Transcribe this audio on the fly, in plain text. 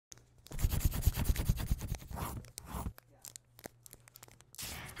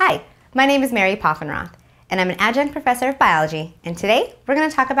My name is Mary Poffenroth, and I'm an adjunct professor of biology, and today we're going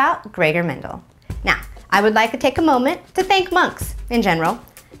to talk about Gregor Mendel. Now, I would like to take a moment to thank monks in general,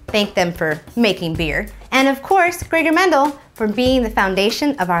 thank them for making beer, and of course, Gregor Mendel for being the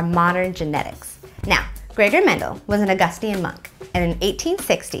foundation of our modern genetics. Now, Gregor Mendel was an Augustinian monk, and in the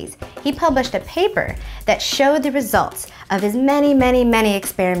 1860s, he published a paper that showed the results of his many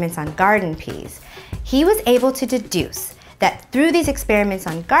experiments on garden peas. He was able to deduce that through these experiments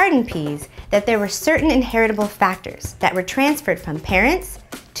on garden peas, that there were certain inheritable factors that were transferred from parents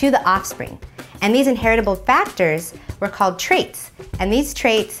to the offspring. And these inheritable factors were called traits, and these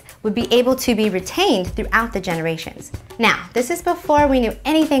traits would be able to be retained throughout the generations. Now, this is before we knew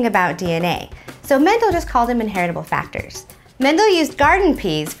anything about DNA, so Mendel just called them inheritable factors. Mendel used garden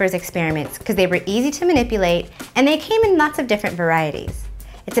peas for his experiments because they were easy to manipulate and they came in lots of different varieties.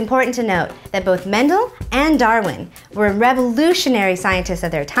 It's important to note that both Mendel and Darwin were revolutionary scientists of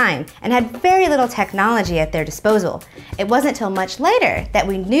their time and had very little technology at their disposal. It wasn't until much later that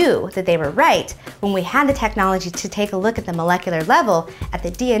we knew that they were right when we had the technology to take a look at the molecular level, at the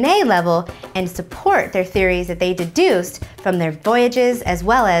DNA level, and support their theories that they deduced from their voyages as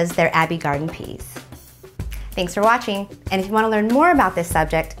well as their Abbey garden peas. Thanks for watching, and if you want to learn more about this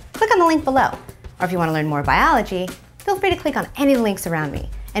subject, click on the link below. Or if you want to learn more biology, feel free to click on any of the links around me.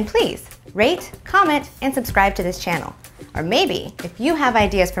 And please, rate, comment, and subscribe to this channel. Or maybe, if you have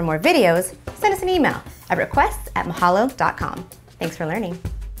ideas for more videos, send us an email at requests@mahalo.com. Thanks for learning.